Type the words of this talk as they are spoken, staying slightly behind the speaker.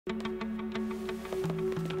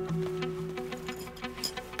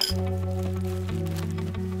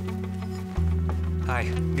Hi.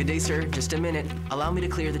 Good day, sir. Just a minute. Allow me to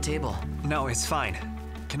clear the table. No, it's fine.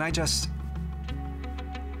 Can I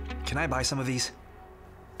buy some of these?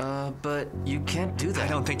 But you can't do that. I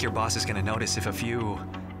don't think your boss is gonna notice if a few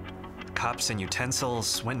cups and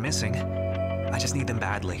utensils went missing. I just need them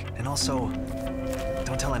badly. And also,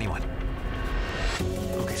 don't tell anyone.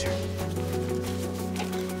 Okay, sir.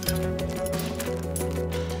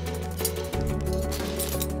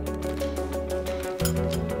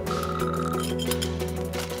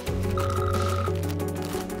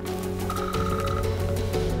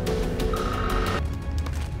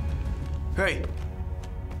 Hey!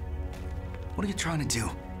 What are you trying to do?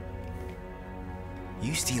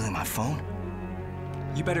 You stealing my phone?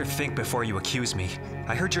 You better think before you accuse me.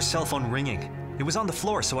 I heard your cell phone ringing. It was on the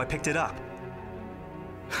floor, so I picked it up.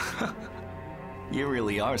 You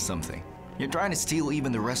really are something. You're trying to steal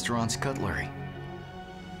even the restaurant's cutlery.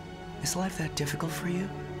 Is life that difficult for you?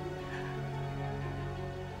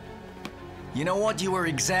 You know what? You are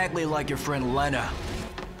exactly like your friend Lena.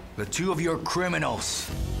 The two of you are criminals.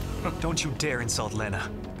 Don't you dare insult Lena.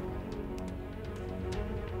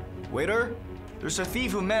 Waiter, there's a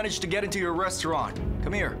thief who managed to get into your restaurant.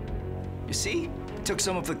 Come here. You see? He took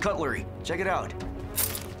some of the cutlery. Check it out.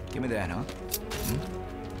 Give me that, huh?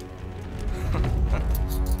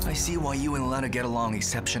 I see why you and Lena get along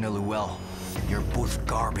exceptionally well. You're both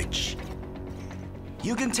garbage.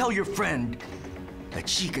 You can tell your friend that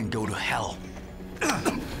she can go to hell.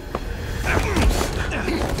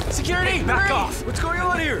 Security! Back hurry! off! What's going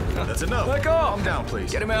on here? That's enough. Back off! Calm down,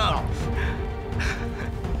 please. Get him out!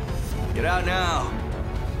 Get out now!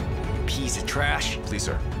 Piece of trash. Please,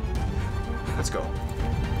 sir. Let's go.